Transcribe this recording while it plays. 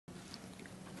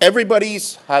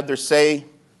Everybody's had their say,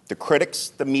 the critics,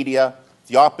 the media,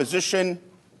 the opposition.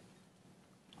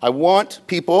 I want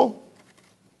people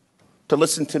to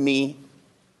listen to me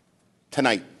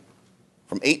tonight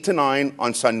from 8 to 9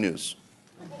 on Sun News.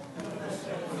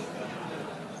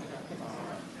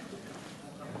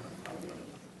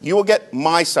 You will get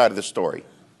my side of the story.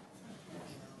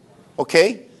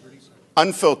 Okay?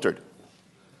 Unfiltered.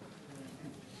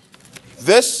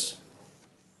 This,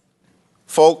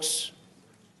 folks,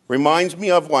 reminds me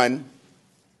of when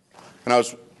I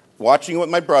was watching it with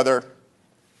my brother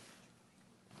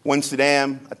when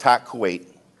Saddam attacked Kuwait.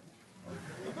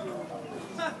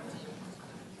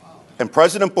 And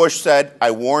President Bush said, I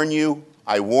warn you,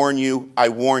 I warn you, I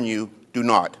warn you, do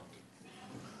not.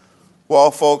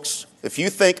 Well, folks, if you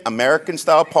think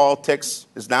American-style politics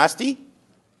is nasty,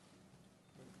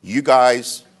 you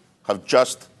guys have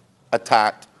just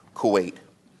attacked Kuwait.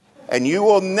 And you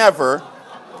will never,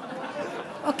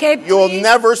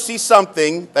 never see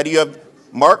something that you have,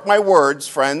 mark my words,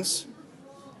 friends,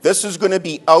 this is going to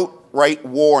be outright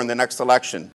war in the next election.